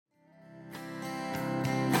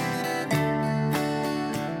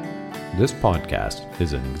This podcast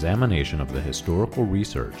is an examination of the historical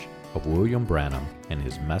research of William Branham and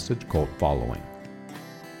his message cult following.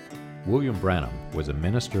 William Branham was a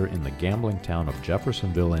minister in the gambling town of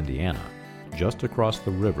Jeffersonville, Indiana, just across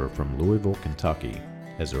the river from Louisville, Kentucky,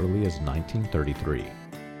 as early as 1933.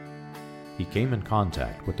 He came in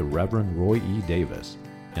contact with the Reverend Roy E. Davis,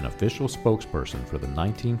 an official spokesperson for the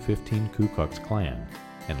 1915 Ku Klux Klan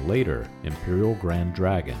and later Imperial Grand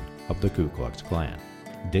Dragon of the Ku Klux Klan.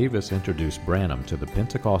 Davis introduced Branham to the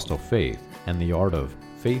Pentecostal faith and the art of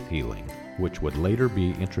faith healing, which would later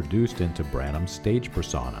be introduced into Branham's stage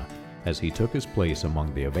persona as he took his place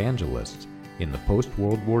among the evangelists in the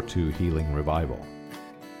post-World War II healing revival.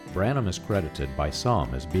 Branham is credited by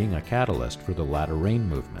some as being a catalyst for the Latter Rain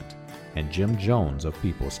movement and Jim Jones of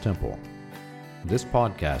People's Temple. This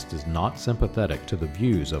podcast is not sympathetic to the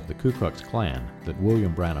views of the Ku Klux Klan that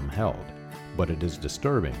William Branham held, but it is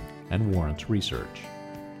disturbing and warrants research.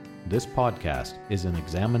 This podcast is an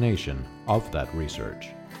examination of that research.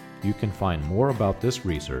 You can find more about this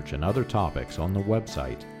research and other topics on the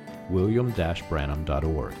website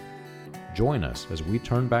william-branham.org. Join us as we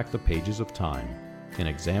turn back the pages of time and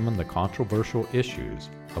examine the controversial issues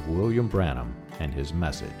of William Branham and his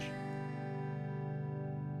message.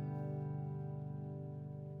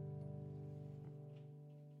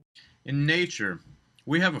 In nature,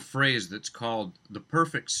 we have a phrase that's called the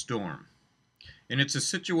perfect storm. And it's a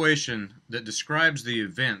situation that describes the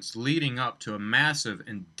events leading up to a massive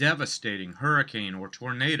and devastating hurricane or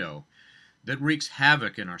tornado that wreaks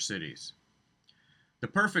havoc in our cities. The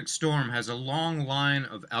perfect storm has a long line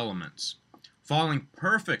of elements falling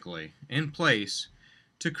perfectly in place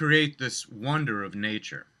to create this wonder of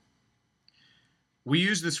nature. We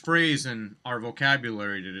use this phrase in our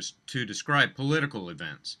vocabulary to describe political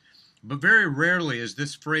events, but very rarely is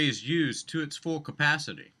this phrase used to its full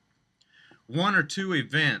capacity. One or two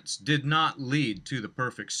events did not lead to the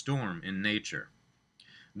perfect storm in nature.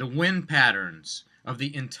 The wind patterns of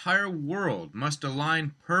the entire world must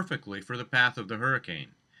align perfectly for the path of the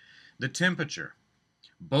hurricane. The temperature,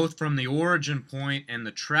 both from the origin point and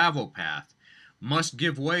the travel path, must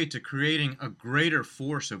give way to creating a greater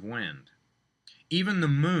force of wind. Even the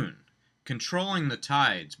moon, controlling the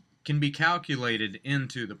tides, can be calculated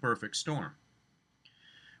into the perfect storm.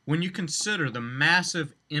 When you consider the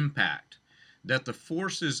massive impact that the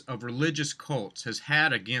forces of religious cults has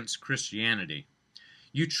had against Christianity,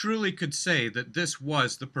 you truly could say that this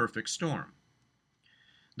was the perfect storm.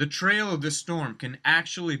 The trail of this storm can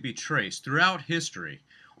actually be traced throughout history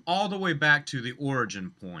all the way back to the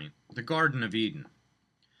origin point, the Garden of Eden.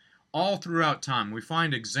 All throughout time we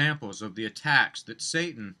find examples of the attacks that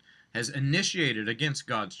Satan has initiated against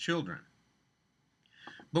God's children.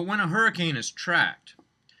 But when a hurricane is tracked,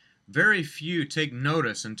 very few take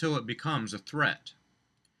notice until it becomes a threat.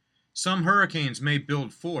 Some hurricanes may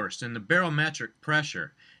build force, and the barometric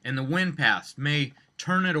pressure and the wind paths may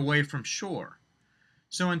turn it away from shore.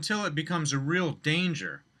 So until it becomes a real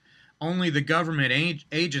danger, only the government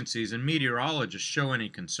agencies and meteorologists show any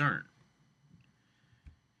concern.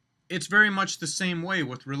 It's very much the same way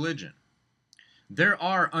with religion. There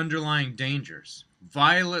are underlying dangers,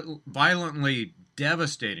 violently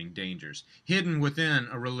devastating dangers, hidden within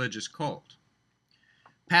a religious cult.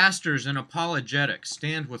 Pastors and apologetics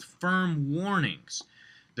stand with firm warnings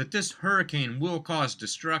that this hurricane will cause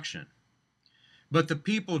destruction. But the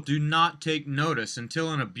people do not take notice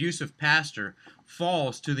until an abusive pastor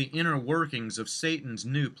falls to the inner workings of Satan's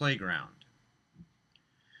new playground.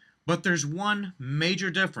 But there's one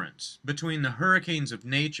major difference between the hurricanes of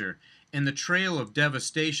nature and the trail of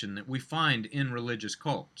devastation that we find in religious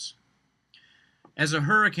cults. As a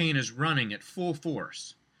hurricane is running at full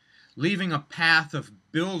force, leaving a path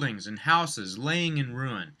of buildings and houses laying in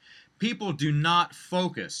ruin, people do not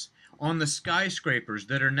focus on the skyscrapers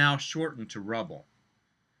that are now shortened to rubble.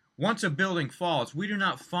 Once a building falls, we do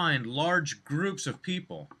not find large groups of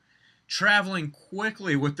people traveling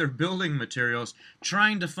quickly with their building materials,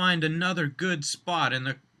 trying to find another good spot in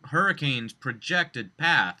the hurricane's projected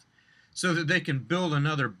path so that they can build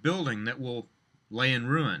another building that will lay in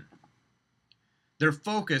ruin. Their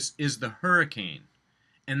focus is the hurricane,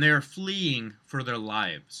 and they are fleeing for their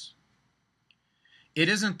lives. It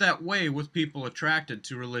isn't that way with people attracted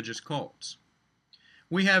to religious cults.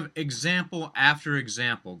 We have example after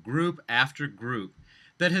example, group after group,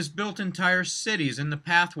 that has built entire cities in the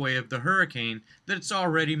pathway of the hurricane that's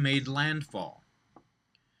already made landfall.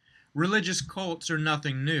 Religious cults are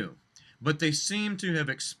nothing new, but they seem to have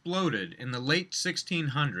exploded in the late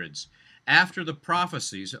 1600s after the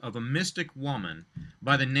prophecies of a mystic woman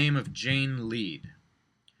by the name of Jane Lead.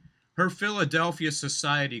 Her Philadelphia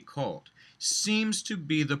Society cult seems to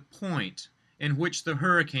be the point in which the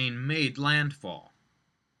hurricane made landfall.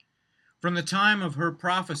 From the time of her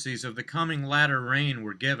prophecies of the coming latter rain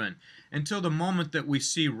were given until the moment that we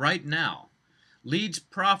see right now, Lee's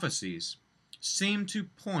prophecies seem to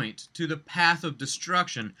point to the path of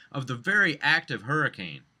destruction of the very active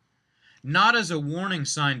hurricane, not as a warning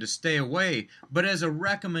sign to stay away, but as a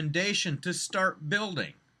recommendation to start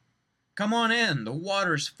building. Come on in, the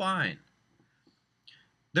water's fine.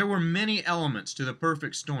 There were many elements to the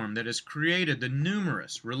perfect storm that has created the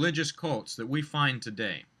numerous religious cults that we find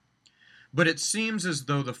today. But it seems as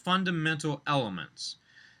though the fundamental elements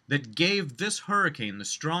that gave this hurricane the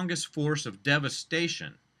strongest force of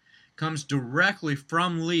devastation comes directly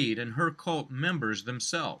from Lead and her cult members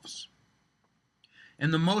themselves.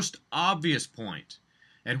 And the most obvious point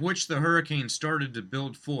at which the hurricane started to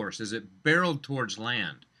build force as it barreled towards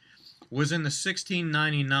land was in the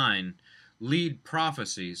 1699 Lead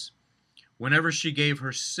prophecies, whenever she gave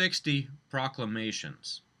her 60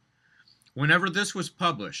 proclamations. Whenever this was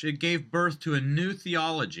published, it gave birth to a new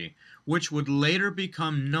theology which would later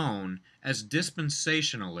become known as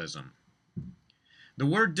dispensationalism. The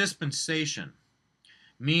word dispensation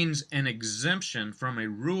means an exemption from a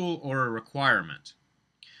rule or a requirement.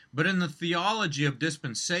 But in the theology of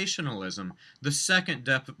dispensationalism, the second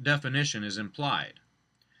definition is implied.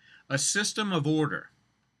 A system of order,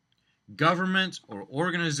 government or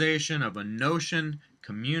organization of a notion,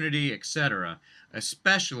 community, etc.,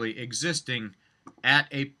 especially existing at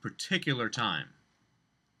a particular time.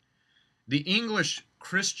 The English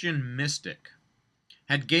Christian mystic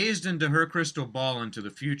had gazed into her crystal ball into the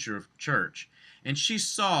future of church, and she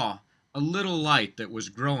saw a little light that was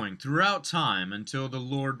growing throughout time until the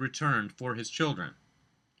Lord returned for his children.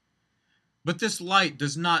 But this light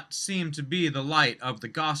does not seem to be the light of the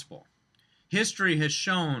gospel. History has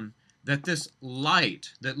shown that this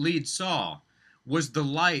light that Lead saw was the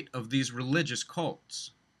light of these religious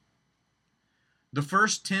cults. The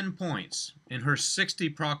first 10 points in her 60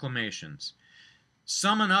 proclamations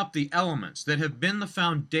summon up the elements that have been the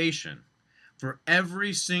foundation for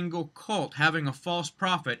every single cult having a false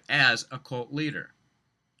prophet as a cult leader.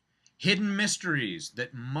 Hidden mysteries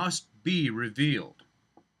that must be revealed.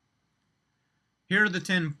 Here are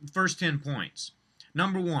the first 10 points.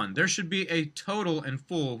 Number 1, there should be a total and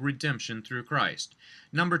full redemption through Christ.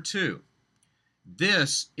 Number 2,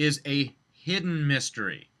 this is a hidden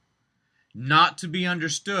mystery, not to be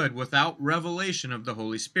understood without revelation of the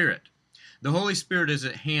Holy Spirit. The Holy Spirit is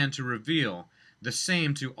at hand to reveal the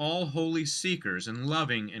same to all holy seekers and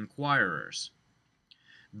loving inquirers.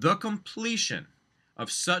 The completion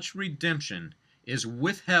of such redemption is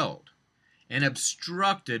withheld and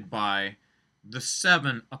obstructed by the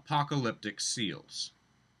 7 apocalyptic seals.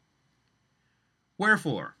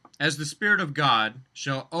 Wherefore, as the Spirit of God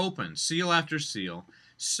shall open seal after seal,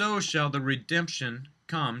 so shall the redemption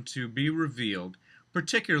come to be revealed,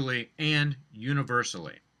 particularly and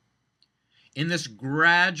universally. In this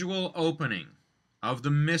gradual opening of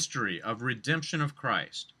the mystery of redemption of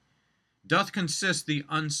Christ doth consist the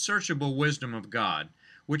unsearchable wisdom of God,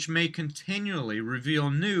 which may continually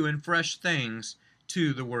reveal new and fresh things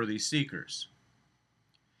to the worthy seekers.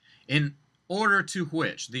 In order to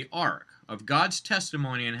which the ark of God's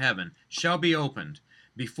testimony in heaven shall be opened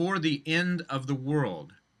before the end of the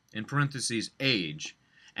world, in parentheses age,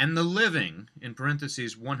 and the living, in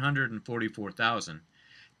parentheses 144,000,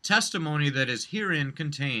 testimony that is herein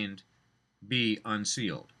contained be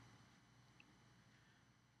unsealed.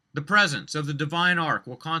 The presence of the divine ark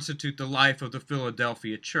will constitute the life of the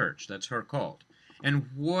Philadelphia church, that's her cult, and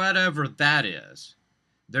whatever that is,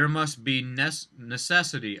 there must be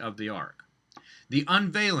necessity of the ark. The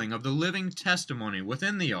unveiling of the living testimony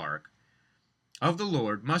within the ark of the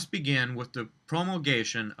Lord must begin with the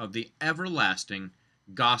promulgation of the everlasting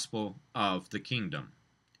gospel of the kingdom.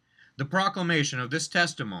 The proclamation of this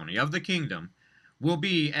testimony of the kingdom will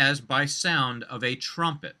be as by sound of a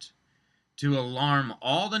trumpet, to alarm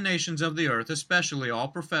all the nations of the earth, especially all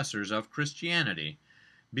professors of Christianity,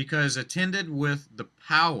 because attended with the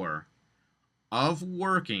power of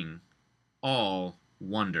working all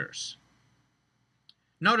wonders.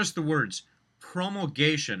 Notice the words,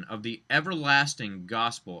 promulgation of the everlasting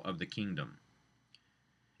gospel of the kingdom.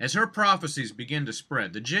 As her prophecies begin to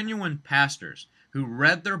spread, the genuine pastors who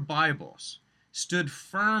read their Bibles stood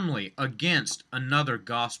firmly against another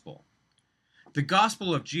gospel. The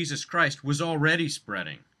gospel of Jesus Christ was already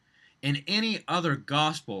spreading, and any other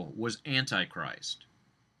gospel was antichrist.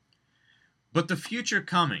 But the future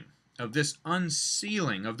coming of this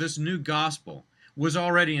unsealing of this new gospel was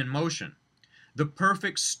already in motion. The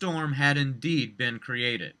perfect storm had indeed been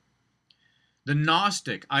created. The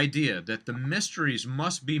Gnostic idea that the mysteries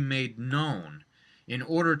must be made known in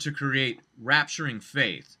order to create rapturing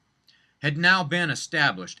faith had now been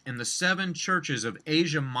established, and the 7 churches of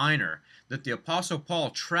Asia Minor that the Apostle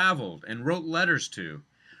Paul traveled and wrote letters to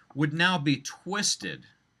would now be twisted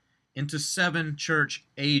into 7 church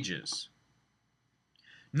ages.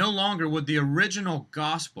 No longer would the original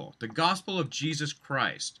gospel, the gospel of Jesus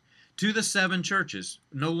Christ, to the 7 churches,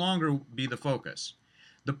 no longer be the focus.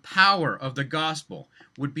 The power of the gospel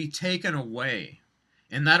would be taken away,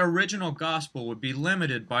 and that original gospel would be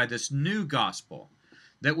limited by this new gospel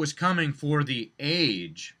that was coming for the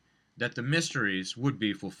age that the mysteries would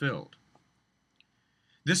be fulfilled.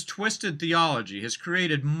 This twisted theology has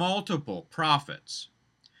created multiple prophets,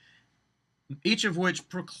 each of which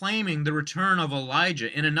proclaiming the return of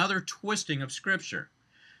Elijah in another twisting of Scripture.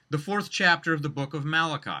 The 4th chapter of the book of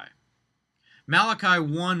Malachi. Malachi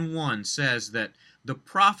 1:1 says that the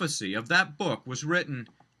prophecy of that book was written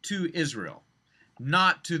to Israel,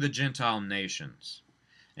 not to the Gentile nations.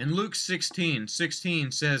 And Luke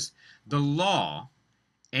 16:16 says, the law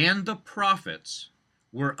and the prophets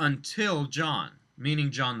were until John,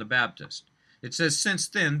 meaning John the Baptist. It says, since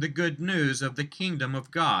then the good news of the kingdom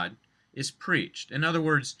of God is preached. In other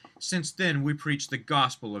words, since then we preach the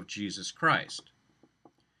gospel of Jesus Christ.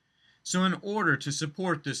 So in order to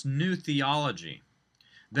support this new theology,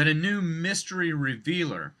 that a new mystery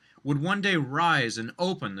revealer would one day rise and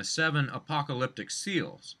open the 7 apocalyptic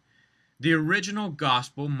seals, the original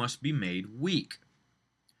gospel must be made weak.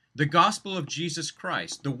 The gospel of Jesus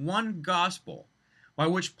Christ, the one gospel by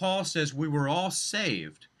which Paul says we were all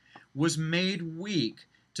saved, was made weak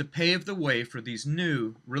to pave the way for these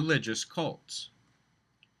new religious cults.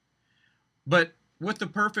 But with the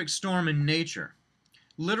perfect storm in nature,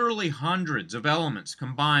 literally hundreds of elements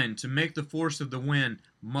combine to make the force of the wind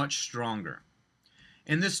much stronger.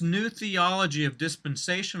 And this new theology of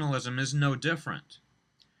dispensationalism is no different.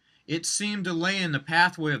 It seemed to lay in the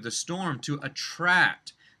pathway of the storm to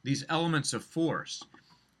attract these elements of force.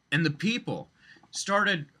 And the people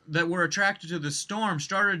that were attracted to the storm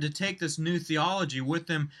started to take this new theology with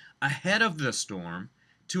them ahead of the storm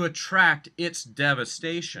to attract its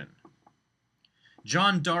devastation.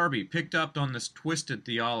 John Darby picked up on this twisted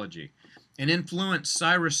theology and influenced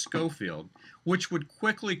Cyrus Scofield, which would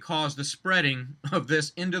quickly cause the spreading of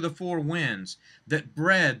this into the 4 winds that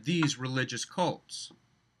bred these religious cults.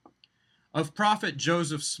 Of prophet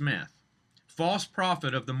Joseph Smith, false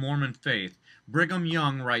prophet of the Mormon faith, Brigham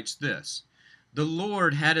Young writes this, the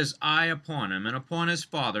Lord had his eye upon him, and upon his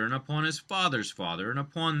father, and upon his father's father, and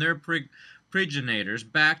upon their progenitors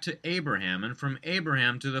back to Abraham, and from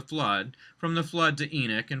Abraham to the flood, from the flood to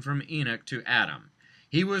Enoch, and from Enoch to Adam.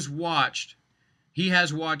 He has watched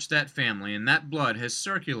that family, and that blood has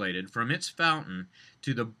circulated from its fountain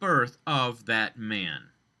to the birth of that man.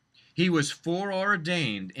 He was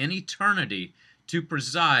foreordained in eternity to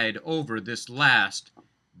preside over this last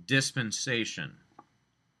dispensation.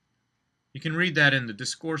 You can read that in the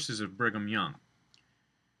Discourses of Brigham Young.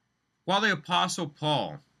 While the Apostle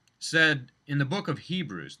Paul said in the book of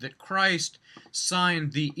Hebrews that Christ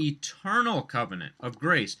signed the eternal covenant of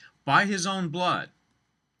grace by his own blood,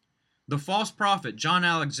 the false prophet John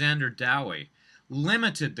Alexander Dowie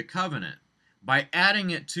limited the covenant by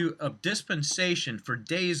adding it to a dispensation for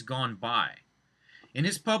days gone by. In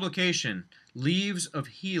his publication, Leaves of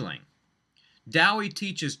Healing, Dowie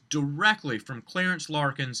teaches directly from Clarence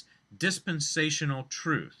Larkin's dispensational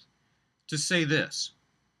truth to say this: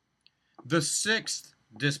 the 6th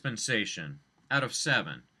dispensation out of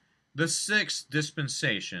 7, the 6th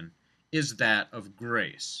dispensation is that of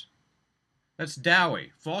grace. That's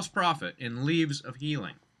Dowie, false prophet, in Leaves of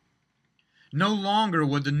Healing. No longer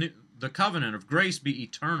would the covenant of grace be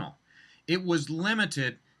eternal. It was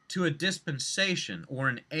limited to a dispensation or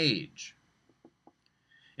an age.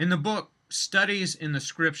 In the book Studies in the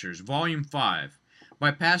Scriptures, Volume 5,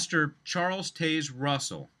 by Pastor Charles Taze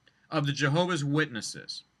Russell of the Jehovah's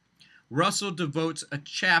Witnesses, Russell devotes a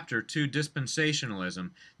chapter to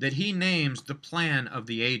dispensationalism that he names the plan of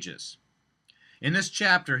the ages. In this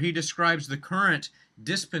chapter, he describes the current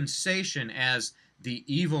dispensation as the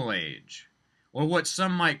evil age, or what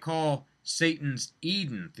some might call Satan's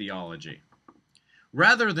Eden theology.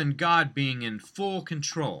 Rather than God being in full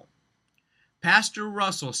control, Pastor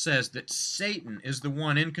Russell says that Satan is the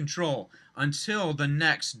one in control until the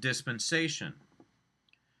next dispensation.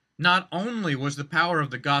 Not only was the power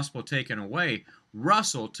of the gospel taken away,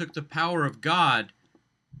 Russell took the power of God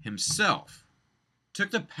himself,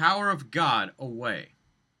 took the power of God away.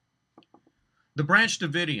 The Branch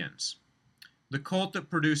Davidians, the cult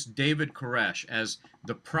that produced David Koresh as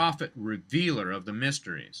the prophet revealer of the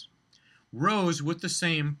mysteries, rose with the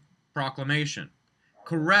same proclamation.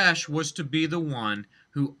 Koresh was to be the one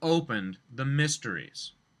who opened the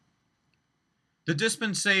mysteries. The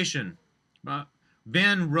dispensation,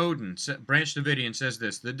 Ben Roden, Branch Davidian, says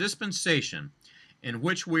this: the dispensation in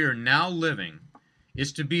which we are now living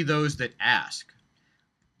is to be those that ask.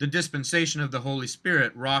 The dispensation of the Holy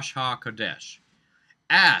Spirit, Rosh HaKodesh.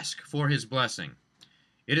 Ask for his blessing.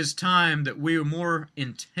 It is time that we are more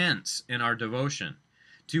intense in our devotion.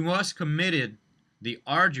 To us committed the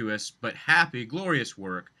arduous but happy, glorious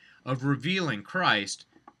work of revealing Christ,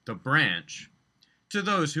 the branch, to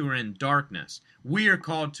those who are in darkness. We are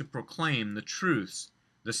called to proclaim the truths,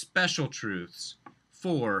 the special truths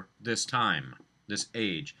for this time, this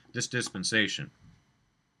age, this dispensation.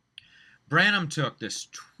 Branham took this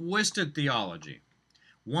twisted theology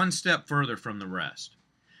one step further from the rest.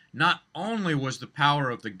 Not only was the power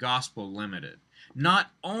of the gospel limited,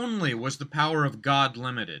 not only was the power of God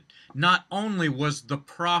limited, not only was the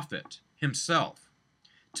prophet himself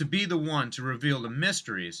to be the one to reveal the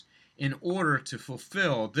mysteries in order to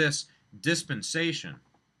fulfill this dispensation.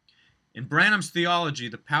 In Branham's theology,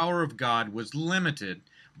 the power of God was limited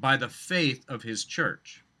by the faith of his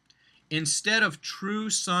church. Instead of true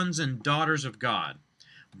sons and daughters of God,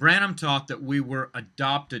 Branham taught that we were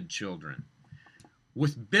adopted children,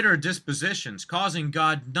 with bitter dispositions, causing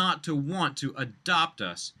God not to want to adopt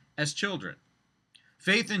us as children.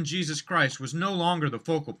 Faith in Jesus Christ was no longer the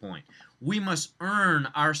focal point. We must earn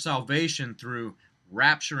our salvation through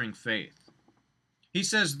rapturing faith. He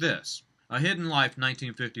says this, A Hidden Life,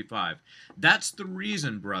 1955, that's the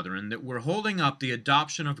reason, brethren, that we're holding up the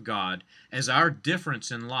adoption of God as our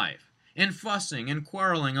difference in life, and fussing and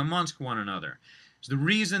quarreling amongst one another. It's the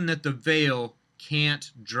reason that the veil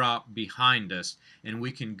can't drop behind us and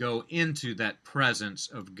we can go into that presence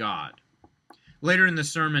of God. Later in the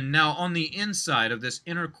sermon, now on the inside of this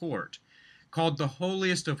inner court, called the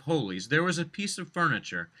holiest of holies, there was a piece of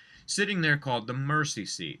furniture sitting there called the mercy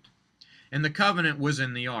seat. And the covenant was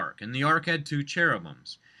in the ark, and the ark had 2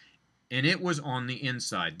 cherubims, and it was on the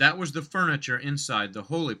inside. That was the furniture inside the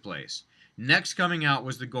holy place. Next coming out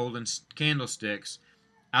was the golden candlesticks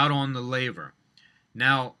out on the laver.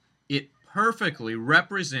 Now, it perfectly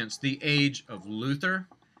represents the age of Luther,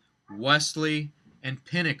 Wesley, and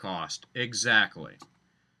Pentecost exactly.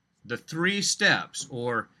 The 3 steps,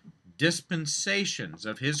 or dispensations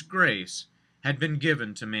of his grace, had been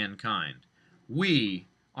given to mankind. We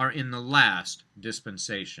are in the last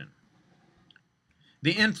dispensation.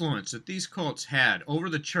 The influence that these cults had over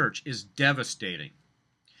the church is devastating.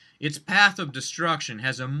 Its path of destruction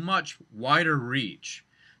has a much wider reach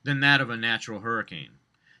than that of a natural hurricane.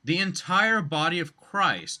 The entire body of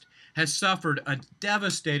Christ has suffered a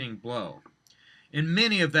devastating blow, and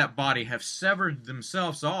many of that body have severed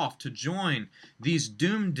themselves off to join these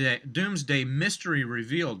doomsday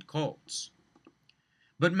mystery-revealed cults.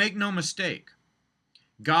 But make no mistake,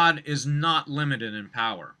 God is not limited in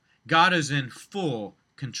power. God is in full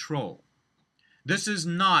control. This is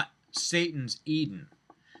not Satan's Eden.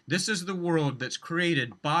 This is the world that's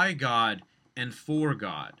created by God and for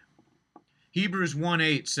God. Hebrews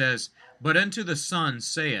 1:8 says, But unto the Son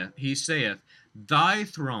he saith, Thy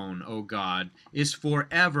throne, O God, is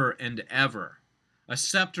forever and ever. A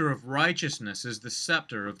scepter of righteousness is the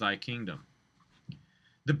scepter of thy kingdom.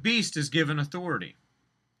 The beast is given authority,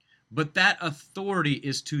 but that authority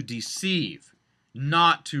is to deceive,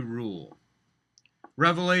 not to rule.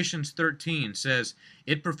 Revelations 13 says,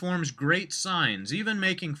 It performs great signs, even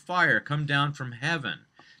making fire come down from heaven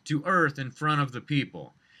to earth in front of the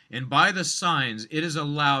people. And by the signs it is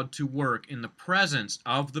allowed to work in the presence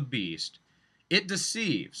of the beast. It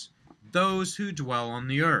deceives those who dwell on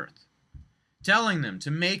the earth, telling them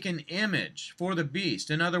to make an image for the beast.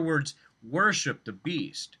 In other words, worship the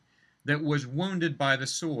beast that was wounded by the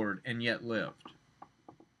sword and yet lived.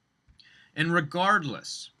 And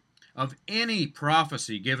regardless of any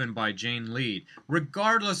prophecy given by Jane Lead,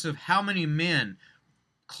 regardless of how many men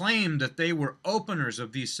claimed that they were openers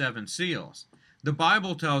of these 7 seals, the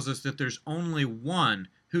Bible tells us that there's only one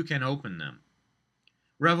who can open them.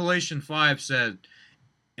 Revelation 5 said,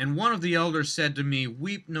 And one of the elders said to me,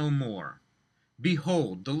 Weep no more.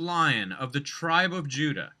 Behold, the Lion of the tribe of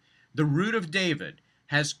Judah, the root of David,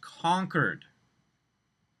 has conquered.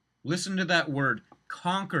 Listen to that word,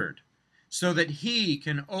 conquered, so that he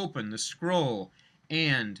can open the scroll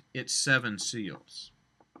and its 7 seals.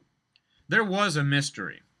 There was a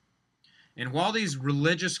mystery. And while these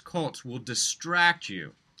religious cults will distract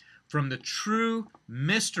you from the true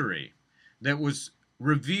mystery that was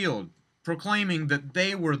revealed, proclaiming that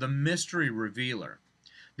they were the mystery revealer,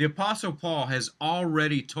 the Apostle Paul has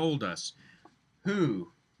already told us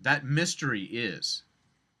who that mystery is.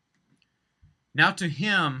 Now to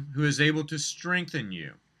him who is able to strengthen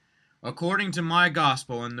you, according to my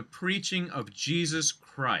gospel and the preaching of Jesus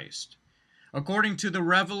Christ, according to the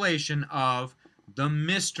revelation of the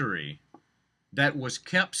mystery that was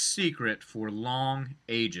kept secret for long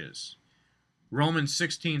ages. Romans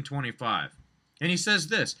 16:25. And he says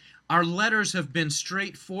this, our letters have been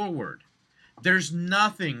straightforward. There's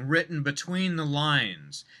nothing written between the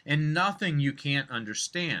lines and nothing you can't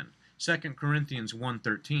understand. 2 Corinthians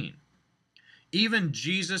 1:13. Even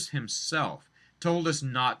Jesus himself told us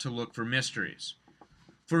not to look for mysteries.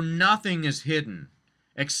 For nothing is hidden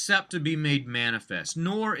except to be made manifest,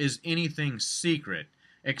 nor is anything secret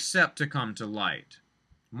except to come to light.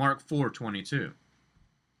 Mark 4:22.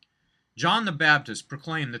 John the Baptist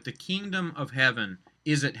proclaimed that the kingdom of heaven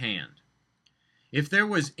is at hand. If there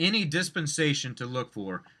was any dispensation to look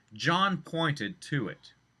for, John pointed to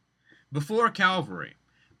it. Before Calvary,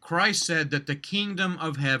 Christ said that the kingdom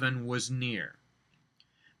of heaven was near.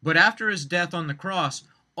 But after his death on the cross,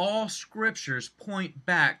 all scriptures point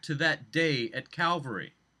back to that day at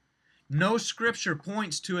Calvary. No scripture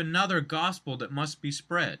points to another gospel that must be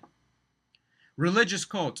spread. Religious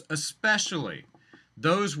cults, especially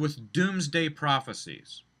those with doomsday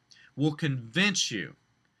prophecies, will convince you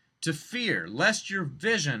to fear lest your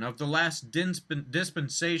vision of the last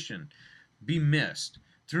dispensation be missed.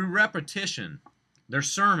 Through repetition, their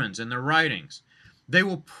sermons and their writings, they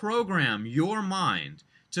will program your mind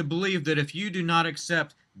to believe that if you do not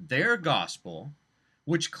accept their gospel,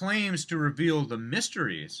 which claims to reveal the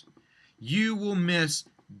mysteries, you will miss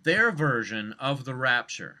their version of the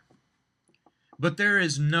rapture. But there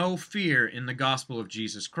is no fear in the gospel of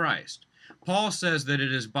Jesus Christ. Paul says that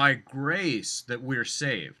it is by grace that we're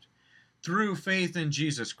saved, through faith in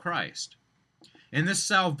Jesus Christ. And this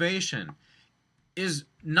salvation is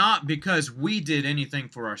not because we did anything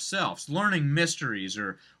for ourselves, learning mysteries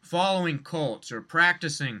or following cults or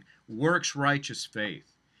practicing works righteous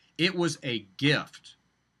faith. It was a gift,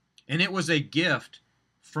 and it was a gift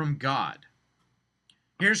from God.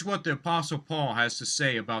 Here's what the Apostle Paul has to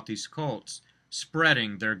say about these cults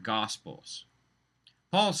spreading their gospels.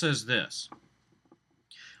 Paul says this,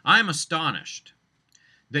 I am astonished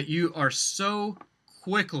that you are so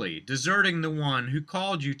quickly deserting the one who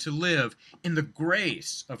called you to live in the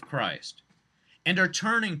grace of Christ and are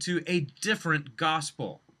turning to a different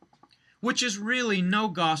gospel, which is really no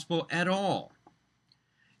gospel at all.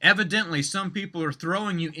 Evidently, some people are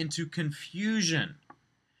throwing you into confusion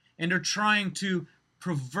and are trying to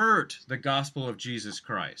pervert the gospel of Jesus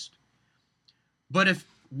Christ. But if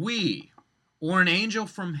we or an angel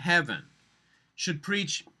from heaven should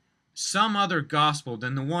preach some other gospel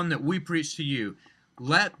than the one that we preach to you,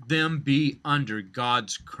 let them be under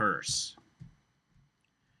God's curse.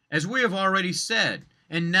 As we have already said,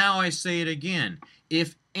 and now I say it again,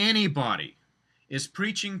 if anybody is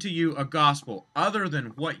preaching to you a gospel other than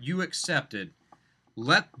what you accepted,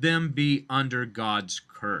 let them be under God's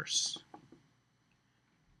curse.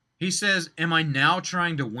 He says, am I now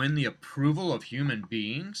trying to win the approval of human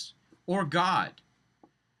beings or God?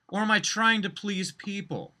 Or am I trying to please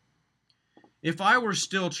people? If I were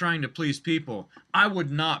still trying to please people, I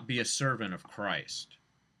would not be a servant of Christ.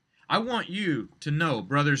 I want you to know,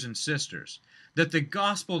 brothers and sisters, that the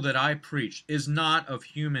gospel that I preach is not of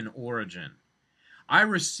human origin. I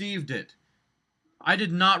received it. I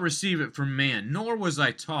did not receive it from man, nor was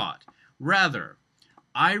I taught. Rather,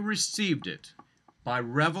 I received it by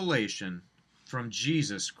revelation from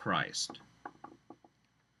Jesus Christ.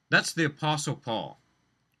 That's the Apostle Paul.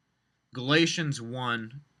 Galatians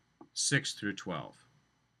 1, 6 through 12.